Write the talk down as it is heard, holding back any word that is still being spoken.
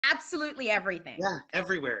absolutely everything. Yeah,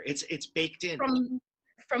 everywhere. It's baked in.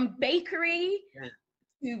 From bakery Yeah.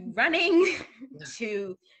 to running Yeah.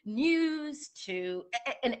 to news to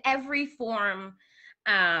in every form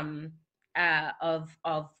of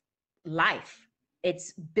life.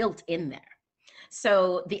 It's built in there.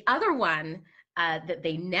 So the other one that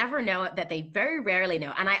they never know, that they very rarely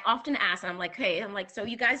know, and I often ask, and I'm like, hey, I'm like, so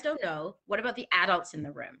you guys don't know, what about the adults in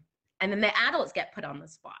the room? And then the adults get put on the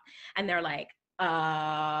spot, and they're like,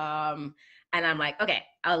 and I'm like, okay,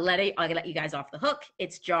 I'll let you guys off the hook.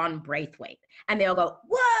 It's John Braithwaite. And they'll go,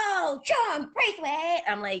 whoa, John Braithwaite.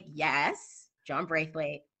 I'm like, yes, John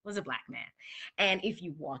Braithwaite was a Black man. And if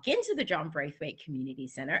you walk into the John Braithwaite Community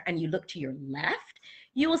Center and you look to your left,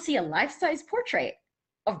 you will see a life-size portrait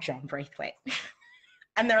of John Braithwaite.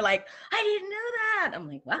 And they're like, I didn't know that. I'm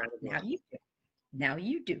like, well, now you do. Now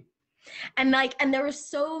you do. And like, and there were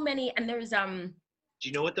so many, and there's Do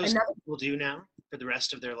you know what those people do now for the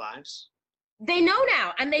rest of their lives? They know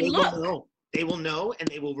now, and they look. Will know. They will know, and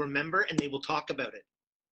they will remember, and they will talk about it.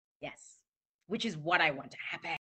 Yes, which is what I want to happen.